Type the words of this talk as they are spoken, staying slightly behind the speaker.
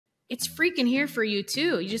it's freaking here for you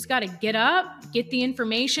too. You just got to get up, get the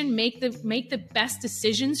information, make the best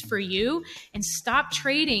decisions for you, and stop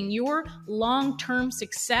trading your long-term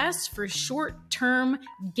success for short-term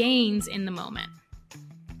gains in the moment.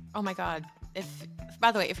 Oh my God.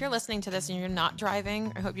 By the way, if you're listening to this and you're not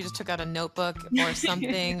driving, I hope you just took out a notebook or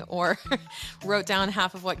something or wrote down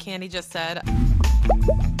half of what Candy just said.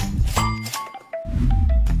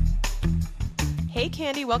 Hey,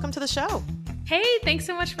 Candy, welcome to the show. Hey, thanks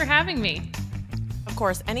so much for having me. Of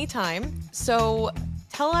course, anytime. So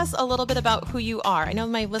tell us a little bit about who you are. I know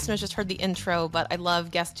my listeners just heard the intro, but I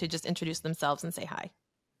love guests to just introduce themselves and say hi.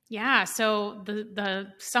 Yeah, so the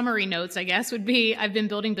summary notes, I guess, would be I've been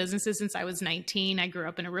building businesses since I was 19. I grew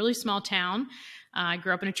up in a really small town. I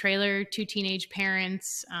grew up in a trailer, 2 teenage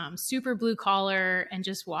parents, super blue collar, and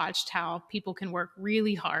just watched how people can work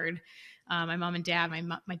really hard. My mom and dad,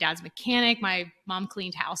 my dad's a mechanic. My mom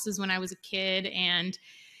cleaned houses when I was a kid. And,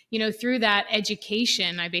 through that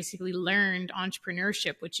education, I basically learned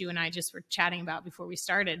entrepreneurship, which you and I just were chatting about before we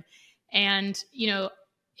started. And,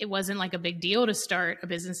 it wasn't like a big deal to start a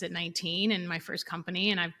business at 19 and my first company.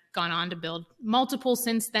 And I've gone on to build multiple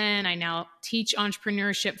since then. I now teach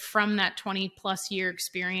entrepreneurship from that 20 plus year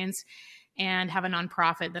experience and have a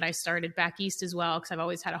nonprofit that I started back east as well, because I've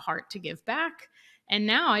always had a heart to give back. And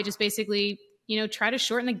now I just basically, try to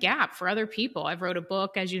shorten the gap for other people. I've wrote a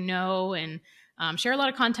book, as you know, and share a lot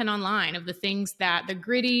of content online of the things that the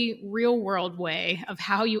gritty, real world way of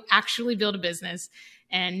how you actually build a business,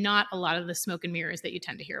 and not a lot of the smoke and mirrors that you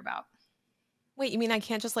tend to hear about. Wait, you mean I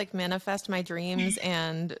can't just manifest my dreams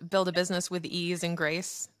and build a business with ease and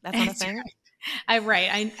grace? That's not a thing?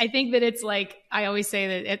 Right. I think that it's I always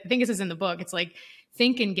say that, I think this is in the book. It's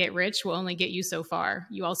think and get rich will only get you so far.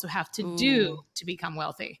 You also have to do to become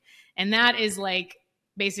wealthy. And that is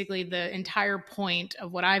basically the entire point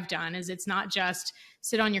of what I've done. Is it's not just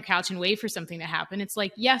sit on your couch and wait for something to happen. It's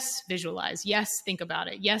yes, visualize. Yes, think about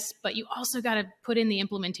it. Yes, but you also got to put in the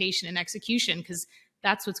implementation and execution, because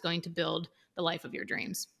that's what's going to build the life of your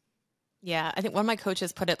dreams. Yeah, I think one of my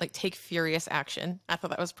coaches put it take furious action. I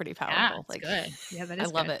thought that was pretty powerful. Yeah, good. Yeah, that is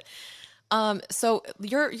I love it. So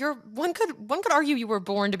you're one could argue you were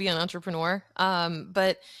born to be an entrepreneur.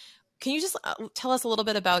 But can you just tell us a little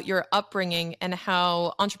bit about your upbringing and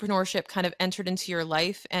how entrepreneurship kind of entered into your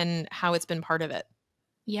life and how it's been part of it?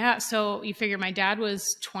 Yeah. So you figure my dad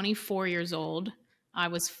was 24 years old. I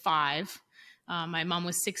was 5. My mom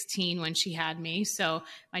was 16 when she had me. So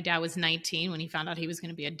my dad was 19 when he found out he was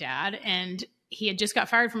going to be a dad. And he had just got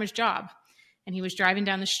fired from his job. And he was driving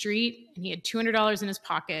down the street and he had $200 in his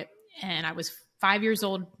pocket. And I was 5 years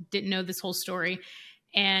old, didn't know this whole story.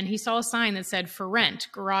 And he saw a sign that said for rent,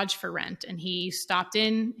 garage for rent. And he stopped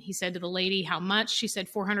in. He said to the lady, how much? She said,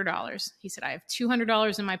 $400. He said, I have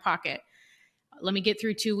 $200 in my pocket. Let me get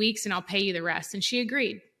through 2 weeks and I'll pay you the rest. And she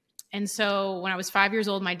agreed. And so when I was 5 years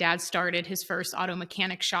old, my dad started his first auto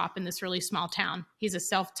mechanic shop in this really small town. He's a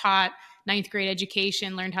self-taught 9th grade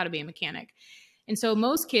education, learned how to be a mechanic. And so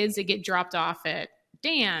most kids that get dropped off at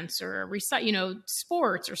dance or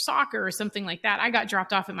sports or soccer or something like that, I got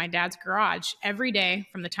dropped off at my dad's garage every day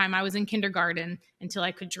from the time I was in kindergarten until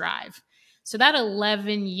I could drive. So that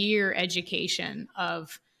 11-year education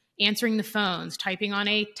of answering the phones, typing on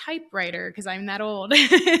a typewriter, because I'm that old,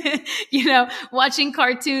 watching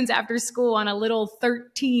cartoons after school on a little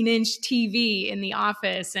 13-inch TV in the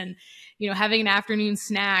office, and, having an afternoon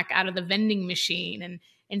snack out of the vending machine,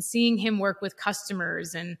 and seeing him work with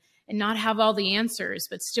customers and not have all the answers,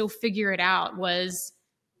 but still figure it out, was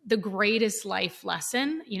the greatest life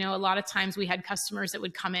lesson. A lot of times we had customers that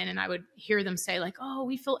would come in and I would hear them say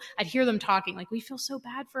I'd hear them talking we feel so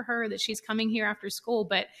bad for her that she's coming here after school.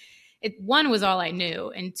 But one was all I knew.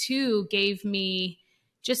 And 2 gave me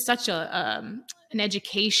just such an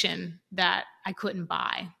education that I couldn't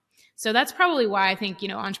buy. So that's probably why I think,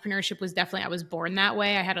 entrepreneurship was definitely, I was born that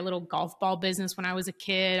way. I had a little golf ball business when I was a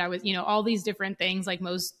kid. I was, all these different things like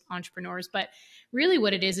most entrepreneurs, but really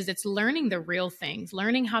what it is it's learning the real things,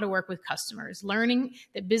 learning how to work with customers, learning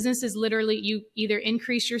that business is literally, you either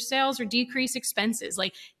increase your sales or decrease expenses,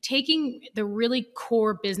 taking the really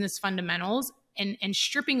core business fundamentals and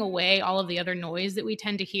stripping away all of the other noise that we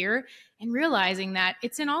tend to hear, and realizing that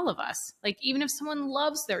it's in all of us. Even if someone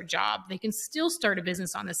loves their job, they can still start a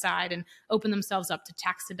business on the side and open themselves up to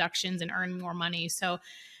tax deductions and earn more money. So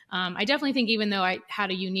I definitely think, even though I had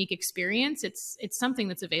a unique experience, it's something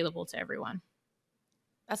that's available to everyone.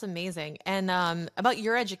 That's amazing. And about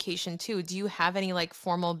your education too, do you have any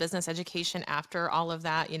formal business education after all of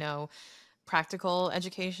that, practical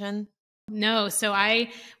education? No, so I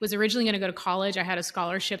was originally going to go to college. I had a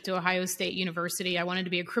scholarship to Ohio State University. I wanted to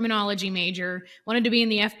be a criminology major, wanted to be in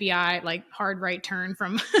the FBI, like hard right turn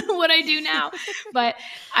from what I do now. But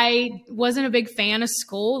I wasn't a big fan of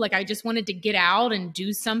school. Like I just wanted to get out and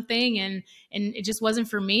do something, and it just wasn't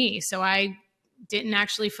for me. So I didn't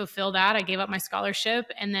actually fulfill that. I gave up my scholarship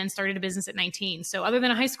and then started a business at 19. So other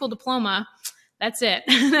than a high school diploma, that's it.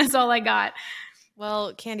 That's all I got.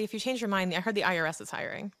 Well, Candy, if you change your mind, I heard the IRS is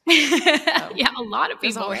hiring. So Yeah, a lot of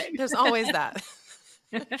people. there's always that.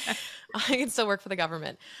 I can still work for the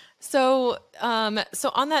government. So,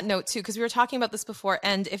 so on that note too, because we were talking about this before,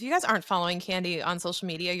 and if you guys aren't following Candy on social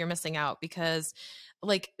media, you're missing out because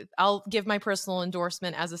like I'll give my personal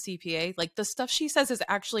endorsement as a CPA, like the stuff she says is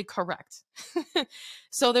actually correct.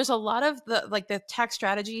 So there's a lot of the tax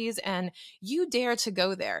strategies and you dare to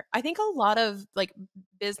go there. I think a lot of like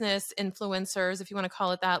business influencers, if you want to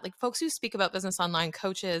call it that, like folks who speak about business online,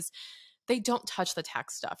 coaches, they don't touch the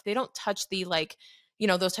tax stuff. They don't touch the like,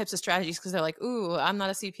 those types of strategies because they're like, ooh, I'm not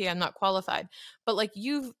a CPA, I'm not qualified. But like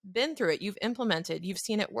you've been through it, you've implemented, you've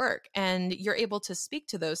seen it work, and you're able to speak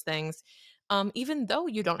to those things, even though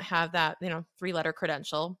you don't have that, 3-letter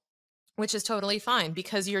credential, which is totally fine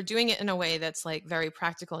because you're doing it in a way that's like very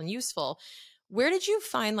practical and useful. Where did you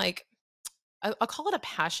find like, I'll call it a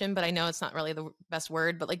passion, but I know it's not really the best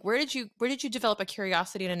word, but like, where did you develop a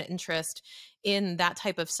curiosity and an interest in that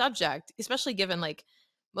type of subject, especially given like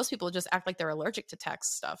most people just act like they're allergic to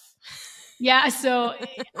tax stuff? Yeah, so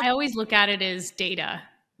I always look at it as data.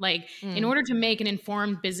 Like in Mm. order to make an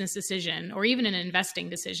informed business decision or even an investing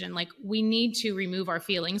decision, like we need to remove our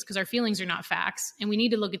feelings because our feelings are not facts and we need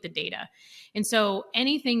to look at the data. And so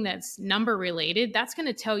anything that's number related, that's going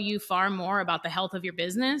to tell you far more about the health of your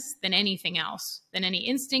business than anything else, than any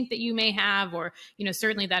instinct that you may have, or,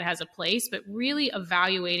 certainly that has a place, but really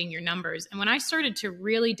evaluating your numbers. And when I started to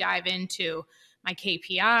really dive into my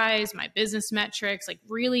KPIs, my business metrics, like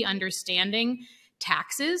really understanding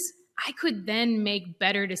taxes, I could then make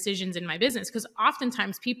better decisions in my business because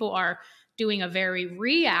oftentimes people are doing a very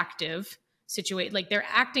reactive situation, like they're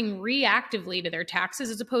acting reactively to their taxes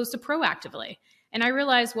as opposed to proactively. And I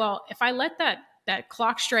realized, well, if I let that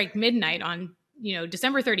clock strike midnight on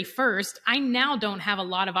December 31st, I now don't have a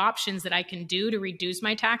lot of options that I can do to reduce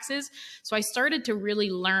my taxes. So I started to really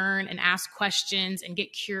learn and ask questions and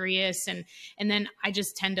get curious. And then I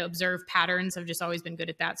just tend to observe patterns. I've just always been good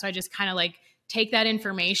at that. So I just kind of like take that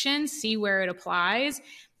information, see where it applies.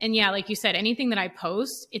 And yeah, like you said, anything that I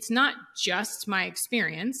post, it's not just my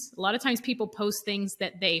experience. A lot of times people post things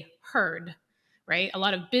that they heard, right? A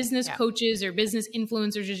lot of business coaches or business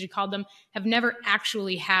influencers, as you called them, have never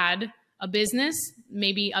actually had a business,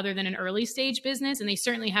 maybe other than an early stage business. And they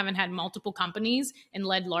certainly haven't had multiple companies and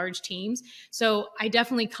led large teams. So I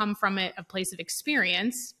definitely come from a place of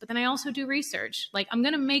experience, but then I also do research. Like I'm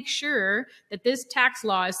going to make sure that this tax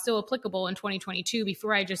law is still applicable in 2022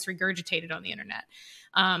 before I just regurgitate it on the internet.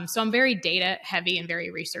 So I'm very data heavy and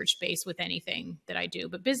very research based with anything that I do,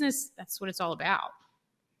 but business, that's what it's all about.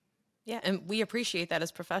 Yeah, and we appreciate that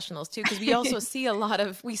as professionals too, because we also see a lot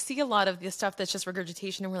of the stuff that's just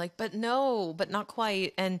regurgitation, and we're like, but no, but not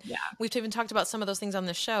quite. And we've even talked about some of those things on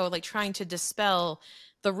the show, like trying to dispel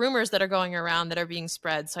the rumors that are going around that are being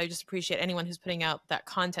spread. So I just appreciate anyone who's putting out that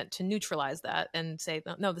content to neutralize that and say,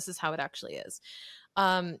 no, this is how it actually is.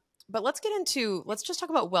 But let's just talk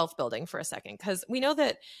about wealth building for a second, because we know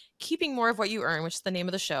that keeping more of what you earn, which is the name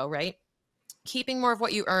of the show, right? Keeping more of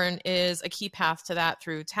what you earn is a key path to that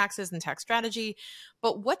through taxes and tax strategy.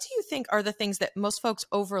 But what do you think are the things that most folks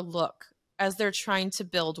overlook as they're trying to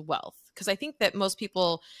build wealth? Because I think that most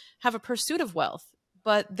people have a pursuit of wealth,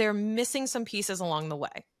 but they're missing some pieces along the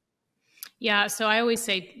way. Yeah. So I always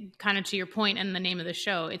say, kind of to your point and the name of the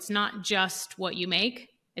show, it's not just what you make,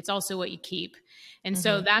 it's also what you keep. And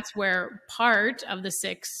so that's where part of the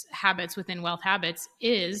 6 habits within Wealth Habits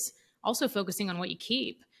is also focusing on what you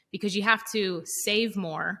keep. Because you have to save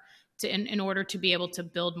more in order to be able to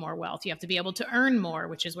build more wealth. You have to be able to earn more,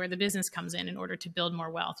 which is where the business comes in order to build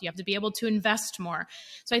more wealth. You have to be able to invest more.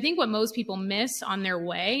 So I think what most people miss on their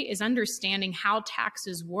way is understanding how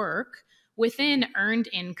taxes work within earned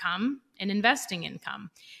income and investing income.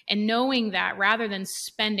 And knowing that rather than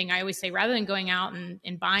spending, I always say, rather than going out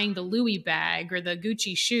and buying the Louis bag or the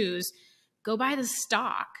Gucci shoes, go buy the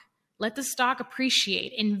stock. Let the stock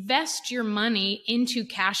appreciate. Invest your money into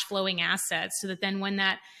cash flowing assets so that then when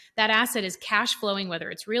that asset is cash flowing, whether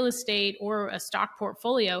it's real estate or a stock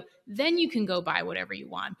portfolio, then you can go buy whatever you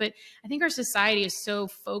want. But I think our society is so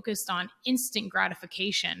focused on instant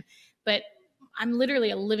gratification. But I'm literally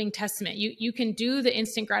a living testament. You can do the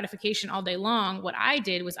instant gratification all day long. What I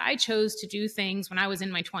did was I chose to do things when I was in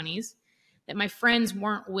my 20s that my friends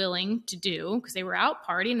weren't willing to do because they were out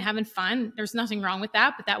partying and having fun. There's nothing wrong with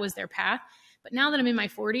that, but that was their path. But now that I'm in my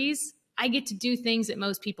 40s, I get to do things that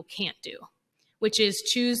most people can't do, which is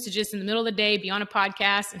choose to just in the middle of the day be on a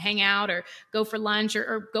podcast and hang out or go for lunch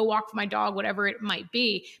or go walk with my dog, whatever it might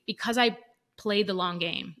be, because I play the long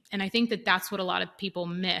game. And I think that that's what a lot of people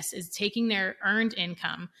miss is taking their earned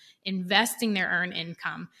income, investing their earned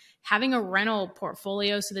income, having a rental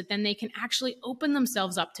portfolio so that then they can actually open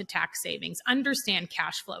themselves up to tax savings, understand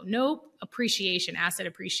cash flow, no appreciation, asset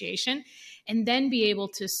appreciation, and then be able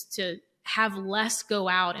to have less go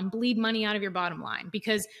out and bleed money out of your bottom line.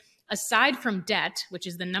 Because aside from debt, which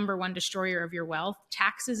is the number one destroyer of your wealth,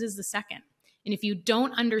 taxes is the second. And if you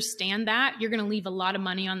don't understand that, you're going to leave a lot of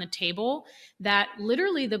money on the table that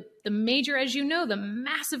literally the major, as you know, the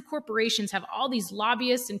massive corporations have all these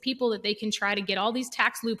lobbyists and people that they can try to get all these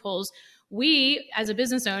tax loopholes. We, as a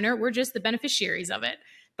business owner, we're just the beneficiaries of it.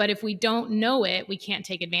 But if we don't know it, we can't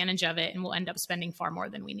take advantage of it and we'll end up spending far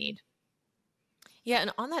more than we need. Yeah.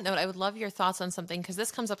 And on that note, I would love your thoughts on something, because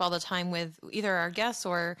this comes up all the time with either our guests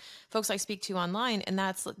or folks I speak to online. And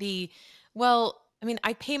that's I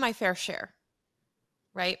pay my fair share.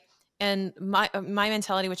 Right. And my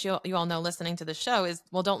mentality, which you all know listening to the show, is,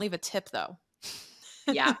 well, don't leave a tip though.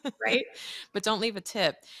 Yeah. Right. But don't leave a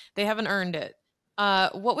tip. They haven't earned it.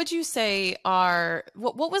 What would you say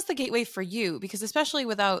what was the gateway for you? Because especially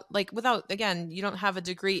without, again, you don't have a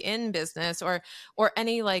degree in business or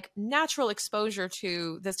any like natural exposure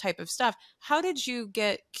to this type of stuff. How did you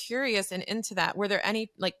get curious and into that? Were there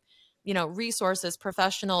any resources,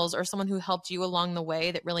 professionals, or someone who helped you along the way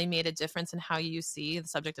that really made a difference in how you see the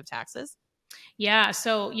subject of taxes? Yeah.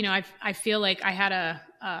 So, I feel like I had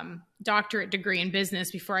a doctorate degree in business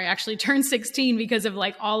before I actually turned 16 because of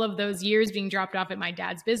like all of those years being dropped off at my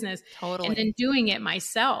dad's business. Totally. And then doing it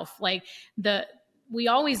myself. Like we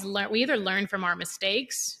always learn, we either learn from our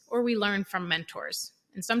mistakes or we learn from mentors.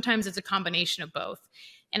 And sometimes it's a combination of both.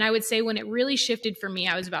 And I would say when it really shifted for me,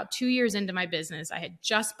 I was about 2 years into my business. I had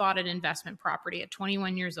just bought an investment property at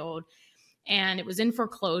 21 years old and it was in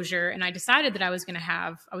foreclosure. And I decided that I was going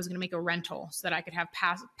to make a rental so that I could have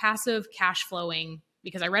passive cash flowing,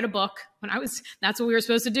 because I read a book that's what we were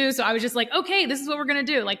supposed to do. So I was just like, okay, this is what we're going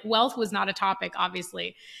to do. Like wealth was not a topic,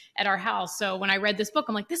 obviously, at our house. So when I read this book,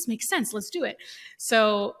 I'm like, this makes sense. Let's do it.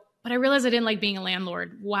 But I realized I didn't like being a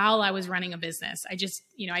landlord while I was running a business. I just,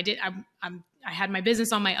 I had my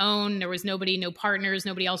business on my own. There was no partners,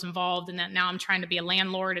 nobody else involved. And then now I'm trying to be a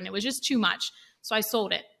landlord and it was just too much. So I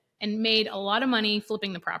sold it and made a lot of money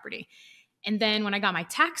flipping the property. And then when I got my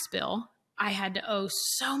tax bill, I had to owe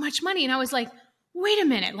so much money. And I was like, wait a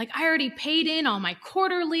minute, like I already paid in all my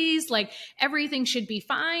quarterlies, like everything should be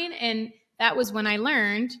fine. And that was when I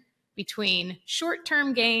learned between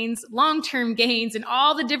short-term gains, long-term gains, and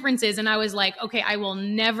all the differences. And I was like, okay, I will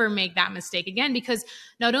never make that mistake again, because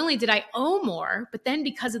not only did I owe more, but then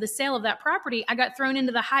because of the sale of that property, I got thrown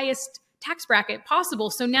into the highest tax bracket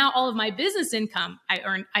possible. So now all of my business income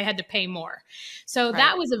I had to pay more. So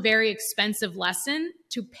that was a very expensive lesson,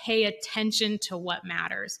 to pay attention to what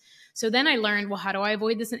matters. So then I learned, well, how do I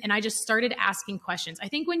avoid this? And I just started asking questions. I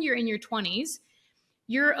think when you're in your 20s,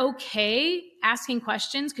 you're okay asking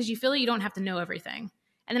questions because you feel like you don't have to know everything.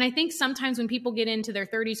 And then I think sometimes when people get into their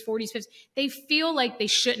 30s, 40s, 50s, they feel like they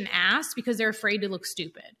shouldn't ask because they're afraid to look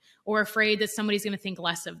stupid or afraid that somebody's going to think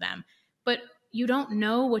less of them. But you don't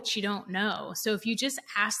know what you don't know. So if you just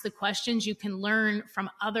ask the questions, you can learn from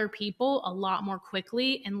other people a lot more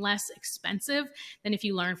quickly and less expensive than if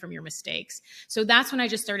you learn from your mistakes. So that's when I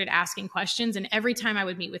just started asking questions. And every time I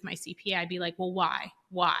would meet with my CPA, I'd be like, well, why?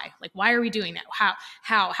 Like, why are we doing that?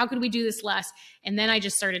 How could we do this less? And then I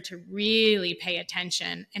just started to really pay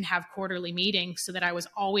attention and have quarterly meetings so that I was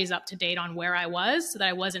always up to date on where I was, so that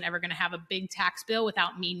I wasn't ever going to have a big tax bill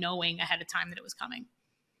without me knowing ahead of time that it was coming.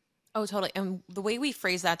 Oh, totally. And the way we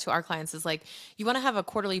phrase that to our clients is like, you want to have a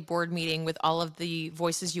quarterly board meeting with all of the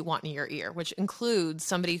voices you want in your ear, which includes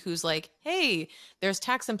somebody who's like, hey, there's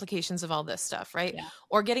tax implications of all this stuff, right? Yeah.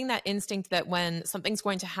 Or getting that instinct that when something's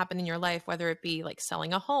going to happen in your life, whether it be like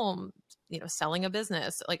selling a home, selling a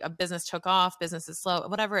business, like a business took off, business is slow,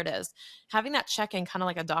 whatever it is, having that check-in kind of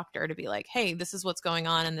like a doctor to be like, hey, this is what's going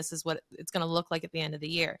on and this is what it's going to look like at the end of the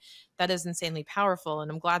year. That is insanely powerful. And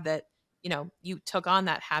I'm glad that you took on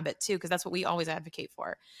that habit too, because that's what we always advocate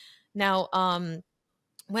for. Now,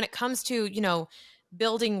 when it comes to,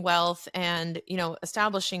 building wealth and,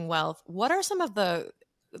 establishing wealth, what are some of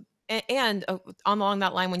and along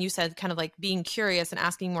that line, when you said kind of like being curious and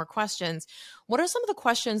asking more questions, what are some of the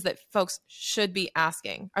questions that folks should be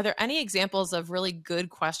asking? Are there any examples of really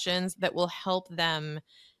good questions that will help them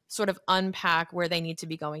sort of unpack where they need to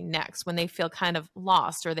be going next when they feel kind of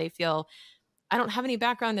lost, or they feel, I don't have any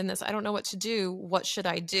background in this. I don't know what to do. What should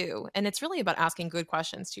I do? And it's really about asking good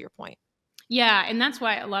questions, to your point. Yeah. And that's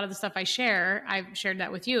why a lot of the stuff I share, I've shared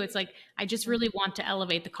that with you. It's like, I just really want to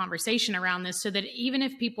elevate the conversation around this so that even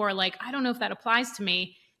if people are like, I don't know if that applies to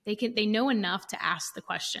me, they know enough to ask the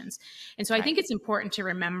questions. And so I think it's important to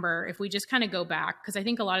remember, if we just kind of go back, because I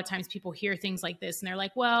think a lot of times people hear things like this and they're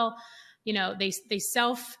like, well, you know, they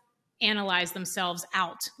self-analyze themselves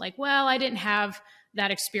out. Like, well, I didn't have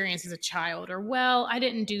that experience as a child, or, well, I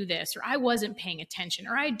didn't do this, or I wasn't paying attention,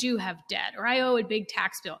 or I do have debt, or I owe a big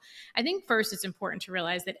tax bill. I think first it's important to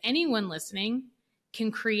realize that anyone listening can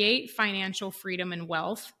create financial freedom and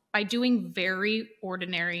wealth by doing very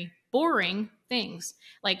ordinary, boring things.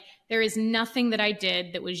 Like, there is nothing that I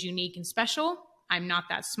did that was unique and special. I'm not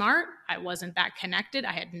that smart. I wasn't that connected.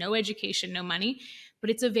 I had no education, no money, but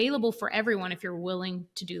it's available for everyone if you're willing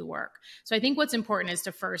to do the work. So I think what's important is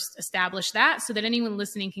to first establish that, so that anyone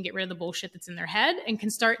listening can get rid of the bullshit that's in their head and can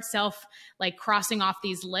start crossing off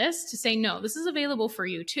these lists to say, no, this is available for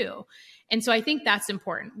you too. And so I think that's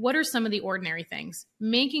important. What are some of the ordinary things?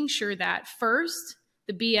 Making sure that first,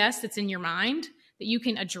 the BS that's in your mind, that you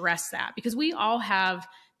can address that, because we all have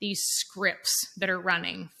these scripts that are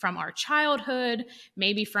running from our childhood,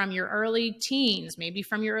 maybe from your early teens, maybe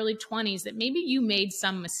from your early 20s, that maybe you made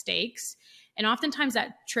some mistakes. And oftentimes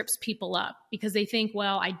that trips people up because they think,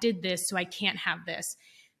 well, I did this, so I can't have this.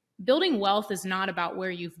 Building wealth is not about where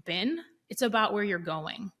you've been. It's about where you're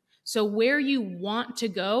going. So where you want to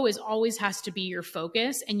go always has to be your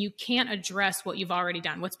focus, and you can't address what you've already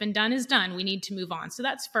done. What's been done is done. We need to move on. So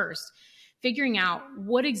that's first. Figuring out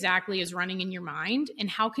what exactly is running in your mind and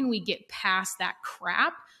how can we get past that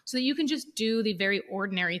crap so that you can just do the very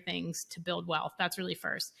ordinary things to build wealth. That's really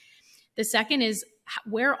first. The second is,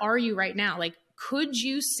 where are you right now? Like, could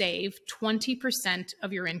you save 20%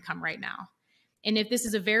 of your income right now? And if this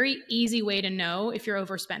is a very easy way to know if you're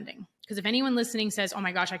overspending, because if anyone listening says, oh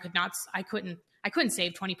my gosh, I couldn't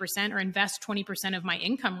save 20% or invest 20% of my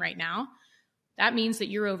income right now, that means that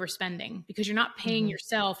you're overspending, because you're not paying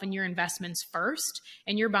yourself and your investments first,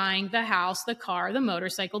 and you're buying the house, the car, the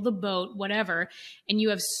motorcycle, the boat, whatever. And you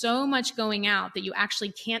have so much going out that you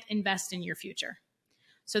actually can't invest in your future.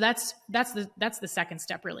 So that's the second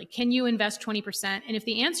step, really. Can you invest 20%? And if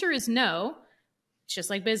the answer is no, it's just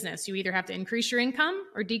like business. You either have to increase your income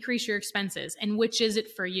or decrease your expenses. And which is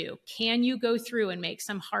it for you? Can you go through and make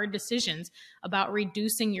some hard decisions about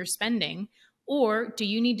reducing your spending? Or do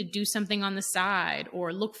you need to do something on the side,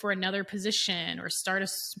 or look for another position, or start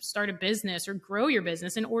a business, or grow your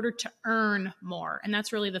business in order to earn more? And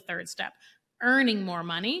that's really the third step, earning more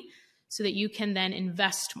money so that you can then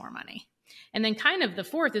invest more money. And then kind of the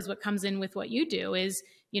fourth is what comes in with what you do is,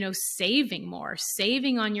 saving more,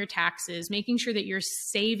 saving on your taxes, making sure that you're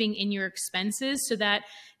saving in your expenses so that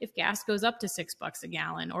if gas goes up to $6 a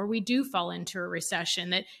gallon, or we do fall into a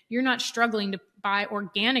recession, that you're not struggling to buy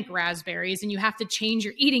organic raspberries and you have to change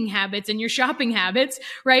your eating habits and your shopping habits,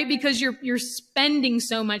 right? Because you're spending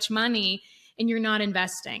so much money and you're not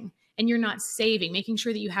investing and you're not saving, making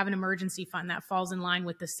sure that you have an emergency fund that falls in line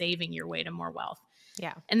with the saving your way to more wealth.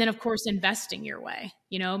 Yeah. And then, of course, investing your way,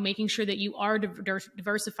 making sure that you are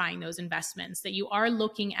diversifying those investments, that you are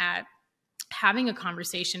looking at having a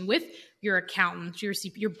conversation with your accountant,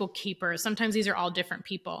 your bookkeeper. Sometimes these are all different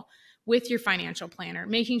people, with your financial planner,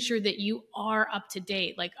 making sure that you are up to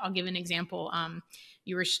date. Like, I'll give an example.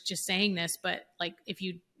 You were just saying this, but like,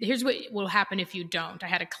 here's what will happen if you don't. I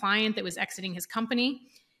had a client that was exiting his company.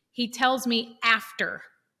 He tells me after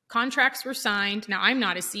contracts were signed. Now, I'm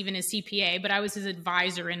not even a CPA, but I was his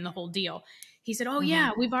advisor in the whole deal. He said, oh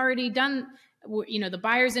yeah, we've already done, the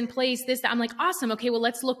buyer's in place, this, that. I'm like, awesome. Okay, well,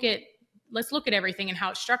 let's look at everything and how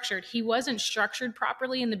it's structured. He wasn't structured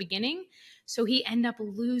properly in the beginning. So he ended up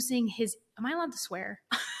losing his, am I allowed to swear?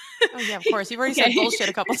 Oh yeah, of course. You've already said bullshit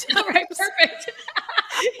a couple times. All right, perfect.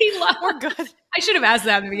 We're good. I should have asked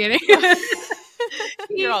that in the beginning.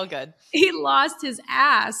 You're all good. He lost his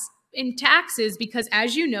ass in taxes because,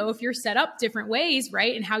 as you know, if you're set up different ways,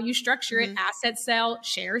 right, and how you structure it, asset sale,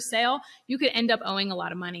 share sale, you could end up owing a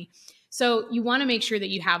lot of money. So you want to make sure that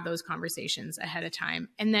you have those conversations ahead of time,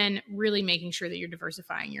 and then really making sure that you're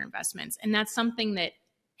diversifying your investments. And that's something that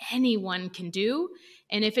anyone can do.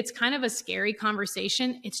 And if it's kind of a scary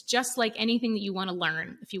conversation, it's just like anything that you want to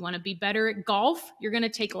learn. If you want to be better at golf, you're going to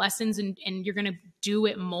take lessons and you're going to do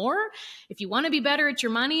it more. If you want to be better at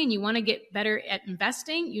your money and you want to get better at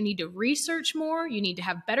investing, you need to research more. You need to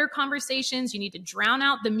have better conversations. You need to drown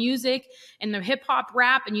out the music and the hip hop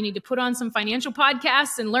rap, and you need to put on some financial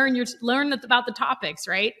podcasts and learn about the topics,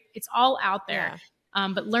 right? It's all out there. Yeah.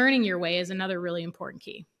 But learning your way is another really important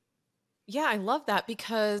key. Yeah, I love that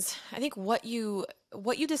because I think what you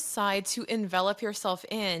decide to envelop yourself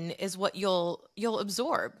in is what you'll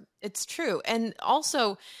absorb. It's true. And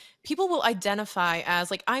also people will identify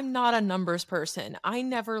as like I'm not a numbers person. I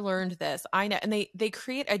never learned this. And they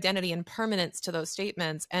create identity and permanence to those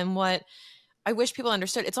statements. And what I wish people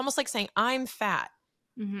understood, it's almost like saying I'm fat.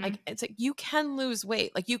 Mm-hmm. Like it's like you can lose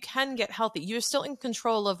weight, like you can get healthy. You're still in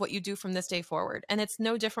control of what you do from this day forward. And it's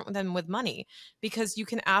no different than with money because you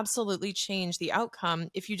can absolutely change the outcome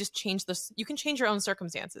if you just change this. You can change your own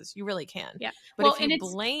circumstances. You really can. Yeah. But Well, if you and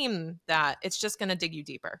it's blame that, it's just going to dig you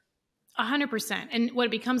deeper. 100%. And what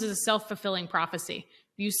it becomes is a self-fulfilling prophecy.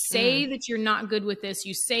 You Mm, say that you're not good with this.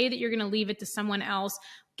 You say that you're going to leave it to someone else.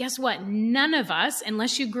 Guess what? None of us,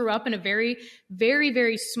 unless you grew up in a very, very,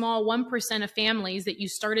 very small 1% of families that you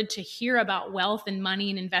started to hear about wealth and money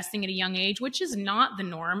and investing at a young age, which is not the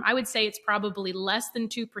norm. I would say it's probably less than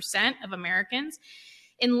 2% of Americans.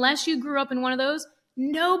 Unless you grew up in one of those,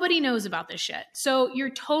 nobody knows about this shit. So you're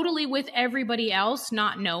totally with everybody else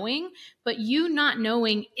not knowing, but you not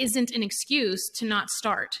knowing isn't an excuse to not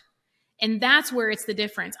start. And that's where it's the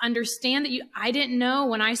difference. Understand that I didn't know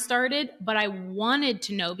when I started, but I wanted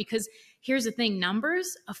to know because here's the thing, numbers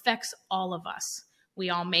affects all of us.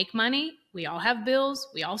 We all make money, we all have bills,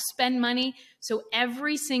 we all spend money. So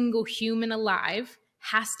every single human alive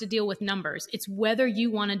has to deal with numbers. It's whether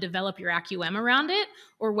you want to develop your acumen around it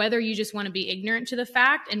or whether you just want to be ignorant to the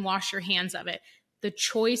fact and wash your hands of it. The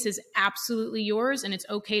choice is absolutely yours and it's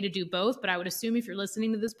okay to do both. But I would assume if you're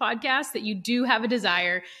listening to this podcast that you do have a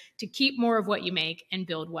desire to keep more of what you make and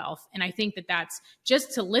build wealth. And I think that that's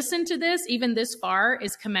just to listen to this, even this far,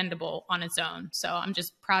 is commendable on its own. So I'm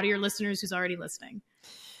just proud of your listeners who's already listening.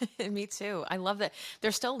 Me too. I love that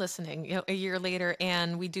they're still listening, a year later,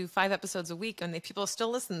 and we do 5 episodes a week, and people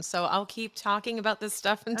still listen. So I'll keep talking about this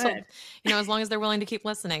stuff until, Good. as long as they're willing to keep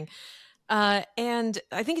listening. And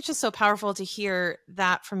I think it's just so powerful to hear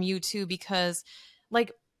that from you too, because,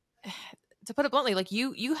 like, to put it bluntly, like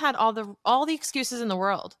you had all the excuses in the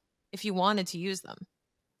world if you wanted to use them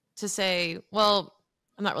to say, well,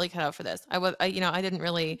 I'm not really cut out for this. I didn't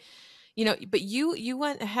really. But you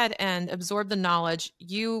went ahead and absorbed the knowledge.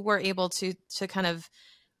 You were able to kind of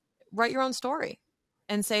write your own story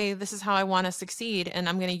and say, this is how I want to succeed. And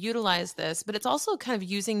I'm going to utilize this, but it's also kind of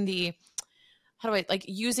using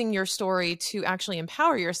using your story to actually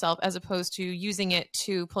empower yourself as opposed to using it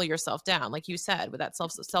to pull yourself down. Like you said, with that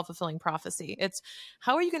self-fulfilling prophecy, it's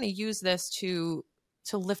how are you going to use this to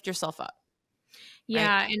lift yourself up?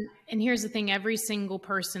 Yeah. Right? And here's the thing, every single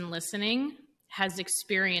person listening has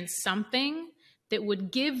experienced something that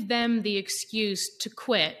would give them the excuse to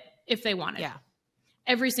quit if they wanted. Yeah.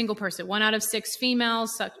 Every single person. 1 out of 6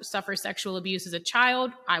 females suffer sexual abuse as a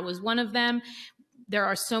child. I was one of them. There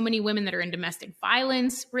are so many women that are in domestic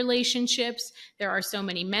violence relationships. There are so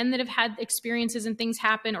many men that have had experiences and things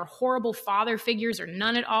happen, or horrible father figures, or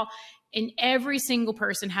none at all. And every single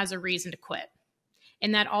person has a reason to quit.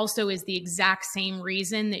 And that also is the exact same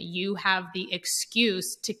reason that you have the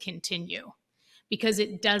excuse to continue, because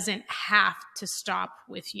it doesn't have to stop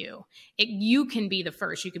with you. You can be the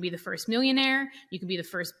first. You can be the first millionaire. You can be the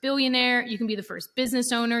first billionaire. You can be the first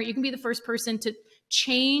business owner. You can be the first person to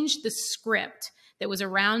change the script that was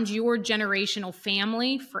around your generational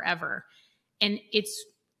family forever. And it's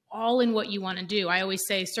all in what you want to do. I always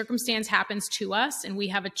say circumstance happens to us and we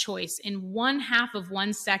have a choice. In 1/2 of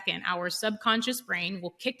 1 second, our subconscious brain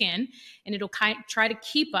will kick in and it'll try to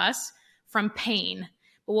keep us from pain.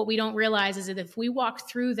 But what we don't realize is that if we walk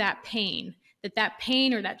through that pain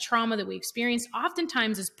or that trauma that we experienced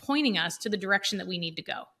oftentimes is pointing us to the direction that we need to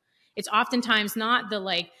go. It's oftentimes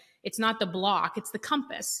it's not the block, it's the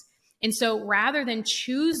compass. And so rather than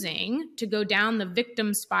choosing to go down the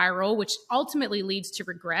victim spiral, which ultimately leads to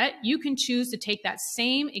regret, you can choose to take that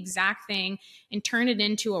same exact thing and turn it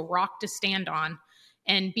into a rock to stand on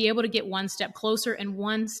and be able to get 1 step closer and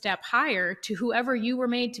 1 step higher to whoever you were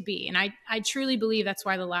made to be. And I truly believe that's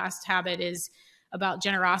why the last habit is about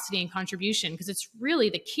generosity and contribution, because it's really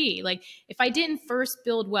the key. Like if I didn't first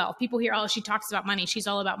build wealth, people hear, oh, she talks about money. She's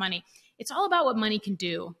all about money. It's all about what money can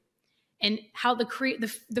do and how the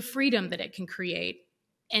freedom that it can create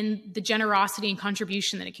and the generosity and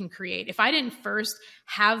contribution that it can create. If I didn't first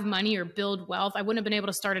have money or build wealth, I wouldn't have been able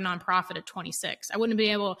to start a nonprofit at 26. I wouldn't have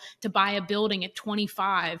been able to buy a building at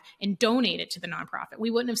 25 and donate it to the nonprofit.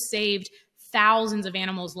 We wouldn't have saved thousands of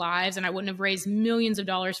animals' lives, and I wouldn't have raised millions of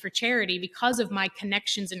dollars for charity because of my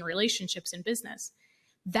connections and relationships in business.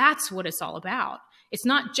 That's what it's all about. It's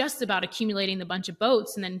not just about accumulating the bunch of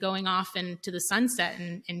boats and then going off into the sunset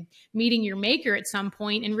and meeting your maker at some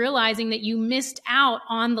point and realizing that you missed out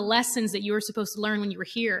on the lessons that you were supposed to learn when you were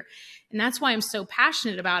here. And that's why I'm so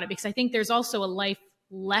passionate about it, because I think there's also a life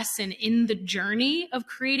lesson in the journey of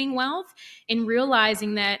creating wealth and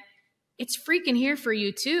realizing that it's freaking here for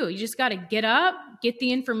you too. You just got to get up, get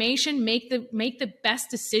the information, make the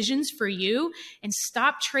best decisions for you, and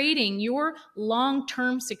stop trading your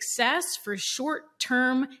long-term success for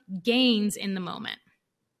short-term gains in the moment.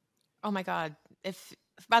 Oh my God.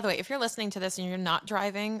 By the way, if you're listening to this and you're not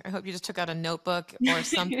driving, I hope you just took out a notebook or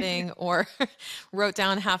something or wrote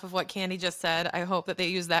down half of what Candy just said. I hope that they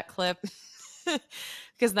use that clip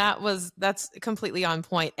because that's completely on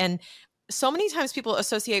point. And so many times people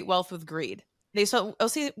associate wealth with greed. They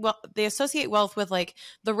associate wealth with like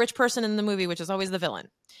the rich person in the movie, which is always the villain.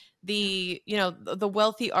 The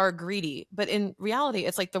wealthy are greedy, but in reality,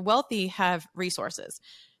 it's like the wealthy have resources,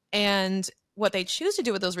 and what they choose to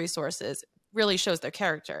do with those resources really shows their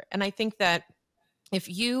character. And I think that if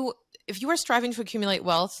you are striving to accumulate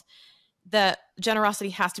wealth, that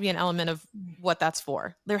generosity has to be an element of what that's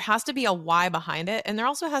for. There has to be a why behind it. And there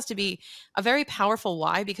also has to be a very powerful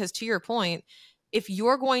why, because to your point, if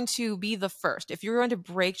you're going to be the first, if you're going to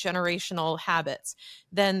break generational habits,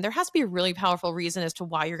 then there has to be a really powerful reason as to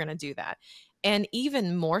why you're going to do that. And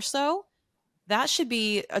even more so, that should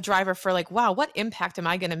be a driver for like, wow, what impact am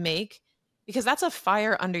I going to make? Because that's a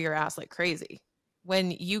fire under your ass like crazy.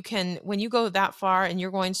 When you go that far and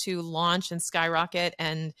you're going to launch and skyrocket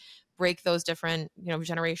and break those different,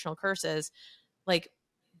 generational curses, like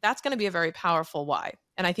that's going to be a very powerful why.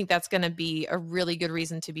 And I think that's going to be a really good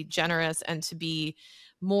reason to be generous and to be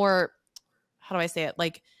more, how do I say it?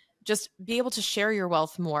 Like just be able to share your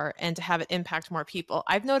wealth more and to have it impact more people.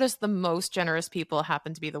 I've noticed the most generous people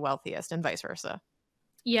happen to be the wealthiest and vice versa.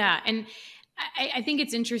 Yeah. And I think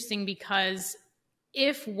it's interesting because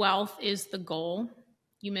if wealth is the goal,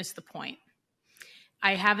 you miss the point.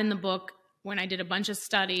 I have in the book, when I did a bunch of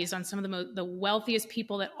studies on some of the wealthiest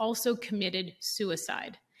people that also committed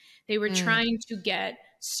suicide. They were trying to get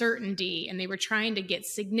certainty and they were trying to get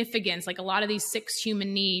significance, like a lot of these 6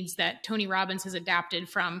 human needs that Tony Robbins has adapted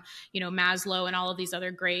from, Maslow and all of these other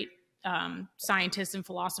great scientists and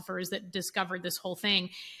philosophers that discovered this whole thing.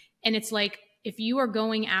 And it's like, if you are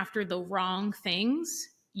going after the wrong things,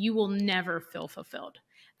 you will never feel fulfilled.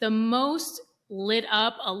 The most lit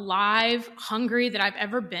up, alive, hungry that I've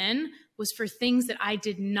ever been was for things that I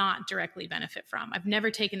did not directly benefit from. I've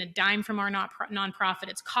never taken a dime from our nonprofit.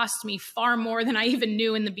 It's cost me far more than I even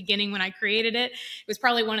knew in the beginning when I created it. It was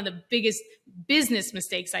probably one of the biggest business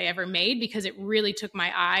mistakes I ever made because it really took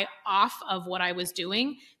my eye off of what I was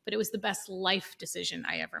doing, but it was the best life decision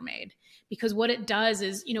I ever made. Because what it does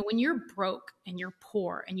is, when you're broke and you're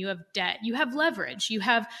poor and you have debt, you have leverage, you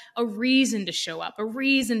have a reason to show up, a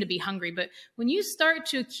reason to be hungry. But when you start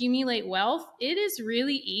to accumulate wealth, it is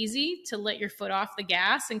really easy to let your foot off the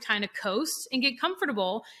gas and kind of coast and get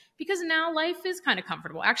comfortable because now life is kind of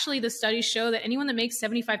comfortable. Actually, the studies show that anyone that makes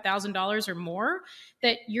 $75,000 or more,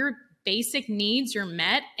 that your basic needs are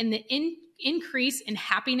met and the increase in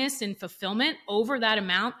happiness and fulfillment over that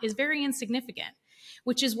amount is very insignificant.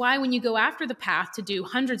 Which is why when you go after the path to do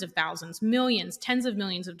hundreds of thousands, millions, tens of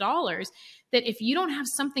millions of dollars, that if you don't have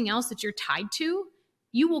something else that you're tied to,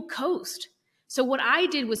 you will coast. So what I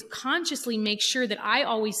did was consciously make sure that I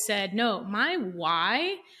always said, no, my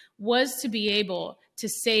why was to be able to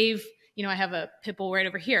save, I have a pit bull right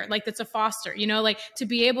over here, like that's a foster, like to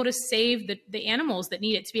be able to save the animals that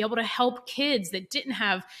need it, to be able to help kids that didn't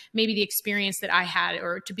have maybe the experience that I had,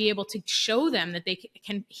 or to be able to show them that they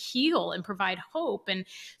can heal and provide hope. And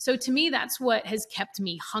so to me, that's what has kept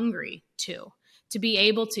me hungry too, to be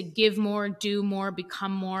able to give more, do more,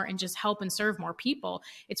 become more, and just help and serve more people.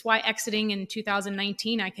 It's why exiting in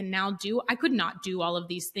 2019, I could not do all of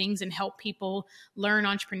these things and help people learn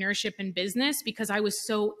entrepreneurship and business because I was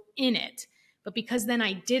so in it. But because then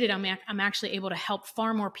I did it, I'm actually able to help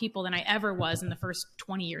far more people than I ever was in the first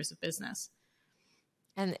 20 years of business.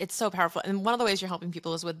 And it's so powerful. And one of the ways you're helping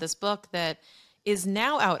people is with this book that is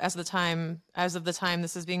now out as of the time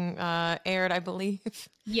this is being aired, I believe.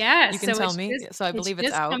 Yes. You can tell me. So I believe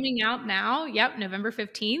it's out. Coming out now. Yep. November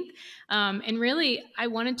 15th. And really, I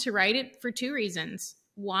wanted to write it for 2 reasons.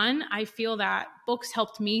 One, I feel that books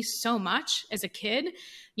helped me so much as a kid,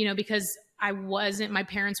 because my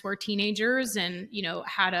parents were teenagers and,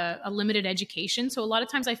 had a limited education. So a lot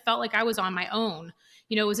of times I felt like I was on my own.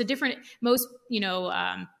 It was most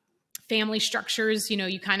family structures,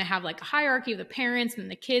 you kind of have like a hierarchy of the parents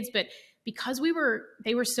and the kids, but because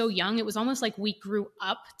they were so young, it was almost like we grew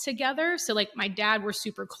up together. So like my dad, we're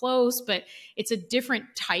super close, but it's a different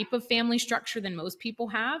type of family structure than most people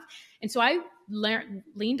have. And so I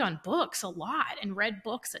leaned on books a lot and read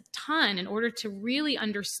books a ton in order to really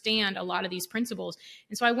understand a lot of these principles.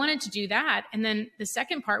 And so I wanted to do that. And then the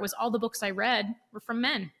second part was all the books I read were from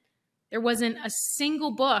men. There wasn't a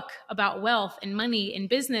single book about wealth and money and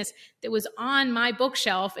business that was on my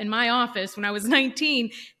bookshelf in my office when I was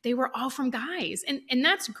 19. They were all from guys. And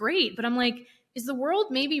that's great. But I'm like, is the world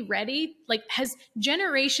maybe ready? Like, has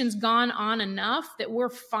generations gone on enough that we're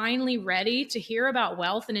finally ready to hear about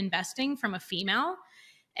wealth and investing from a female?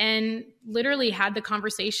 And literally had the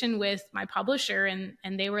conversation with my publisher, and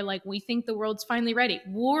they were like, we think the world's finally ready.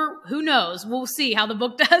 Who knows? We'll see how the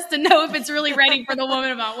book does to know if it's really ready for the woman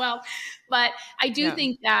about wealth. But I do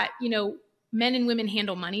think that, you know, men and women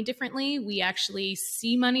handle money differently. We actually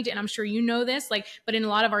see money, and I'm sure you know this, like, but in a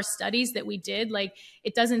lot of our studies that we did, like,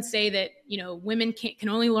 it doesn't say that, you know, women can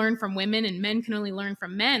only learn from women and men can only learn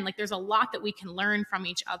from men. Like, there's a lot that we can learn from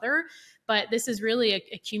each other. But this is really an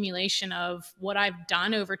accumulation of what I've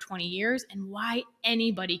done over 20 years and why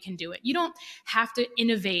anybody can do it. You don't have to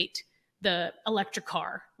innovate the electric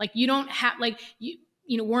car. Like, you don't have, like,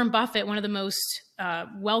 you know, Warren Buffett, one of the most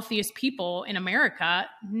wealthiest people in America,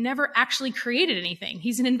 never actually created anything.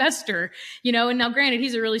 He's an investor, you know, and now granted,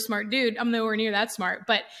 he's a really smart dude. I'm nowhere near that smart,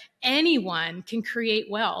 but anyone can create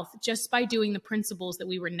wealth just by doing the principles that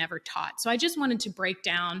we were never taught. So I just wanted to break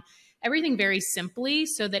down everything very simply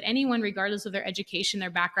so that anyone, regardless of their education, their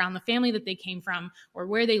background, the family that they came from, or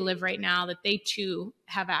where they live right now, that they too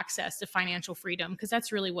have access to financial freedom. Because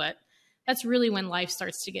that's really when life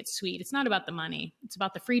starts to get sweet. It's not about the money. It's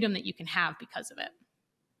about the freedom that you can have because of it.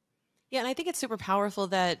 Yeah, and I think it's super powerful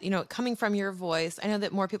that, you know, coming from your voice, I know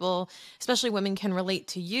that more people, especially women, can relate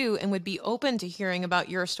to you and would be open to hearing about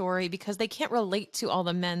your story because they can't relate to all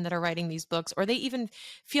the men that are writing these books, or they even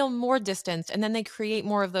feel more distanced, and then they create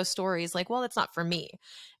more of those stories like, well, it's not for me.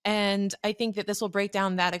 And I think that this will break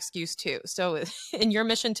down that excuse too. So in your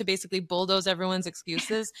mission to basically bulldoze everyone's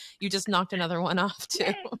excuses, you just knocked another one off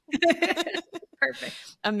too. Perfect.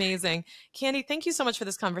 Amazing. Candy, thank you so much for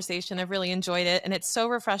this conversation. I've really enjoyed it. And it's so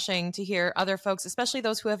refreshing to hear other folks, especially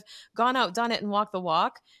those who have gone out, done it, and walked the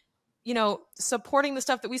walk, you know, supporting the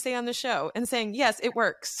stuff that we say on the show and saying, yes, it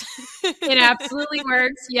works. It absolutely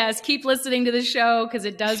works. Yes. Keep listening to the show because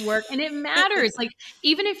it does work and it matters. Like,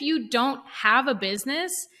 even if you don't have a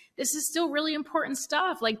business, this is still really important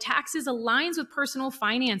stuff. Like, taxes aligns with personal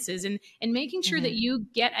finances, and making sure that you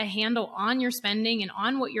get a handle on your spending and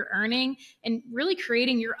on what you're earning, and really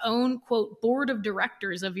creating your own, quote, board of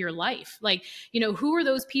directors of your life. Like, you know, who are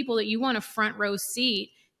those people that you want a front row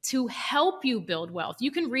seat to help you build wealth?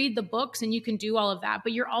 You can read the books and you can do all of that,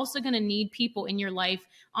 but you're also going to need people in your life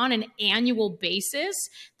on an annual basis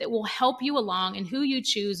that will help you along, and who you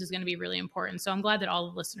choose is going to be really important. So I'm glad that all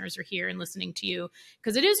the listeners are here and listening to you,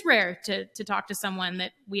 because it is rare to talk to someone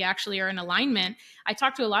that we actually are in alignment. I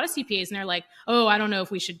talk to a lot of CPAs and they're like, oh, I don't know if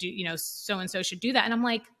we should do, you know, so-and-so should do that. And I'm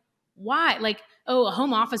like, why? Like, oh, a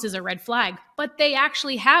home office is a red flag, but they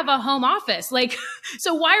actually have a home office. Like,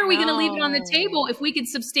 so why are we going to leave it on the table if we could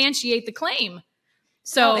substantiate the claim?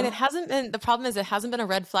 So, and it hasn't been, the problem is it hasn't been a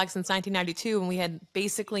red flag since 1992, when we had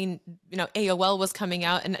basically, you know, AOL was coming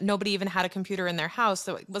out and nobody even had a computer in their house.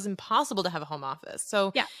 So it was impossible to have a home office.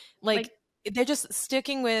 So yeah, like they're just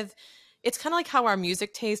sticking with, it's kind of like how our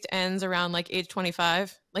music taste ends around like age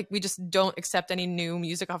 25. Like, we just don't accept any new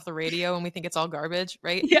music off the radio and we think it's all garbage,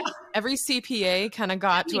 right? Yeah. Every CPA kind of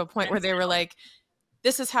got to a point where they were like,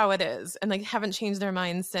 this is how it is. And like, haven't changed their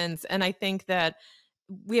minds since. And I think that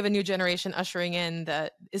we have a new generation ushering in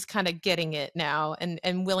that is kind of getting it now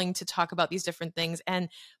and willing to talk about these different things. And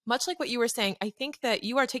much like what you were saying, I think that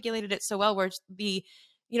you articulated it so well, where you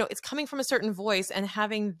know, it's coming from a certain voice, and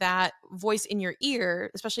having that voice in your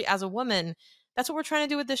ear, especially as a woman, that's what we're trying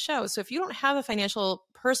to do with this show. So if you don't have a financial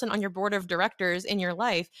person on your board of directors in your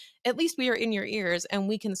life, at least we are in your ears and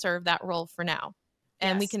we can serve that role for now.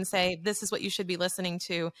 And we can say, this is what you should be listening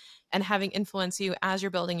to and having influence you as you're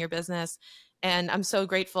building your business. And I'm so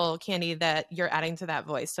grateful, Candy, that you're adding to that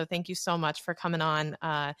voice. So thank you so much for coming on,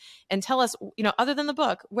 and tell us, you know, other than the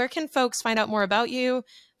book, where can folks find out more about you,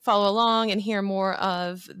 follow along, and hear more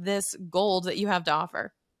of this gold that you have to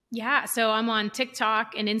offer? Yeah, so I'm on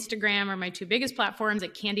TikTok and Instagram are my two biggest platforms,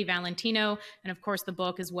 at Candy Valentino. And of course, the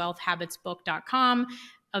book is wealthhabitsbook.com.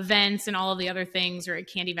 Events and all of the other things are at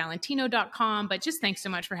candyvalentino.com. But just thanks so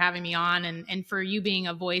much for having me on, and for you being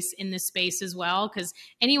a voice in this space as well. Because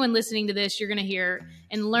anyone listening to this, you're going to hear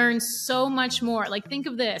and learn so much more. Like, think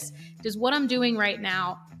of this. Does what I'm doing right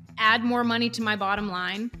now add more money to my bottom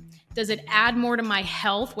line? Does it add more to my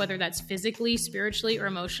health, whether that's physically, spiritually, or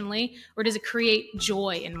emotionally? Or does it create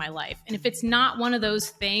joy in my life? And if it's not one of those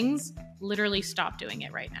things, literally stop doing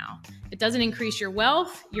it right now. It doesn't increase your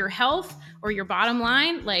wealth, your health, or your bottom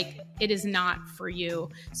line. Like, it is not for you.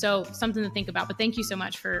 So something to think about. But thank you so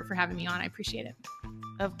much for having me on. I appreciate it.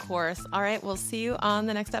 Of course. All right. We'll see you on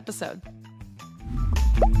the next episode.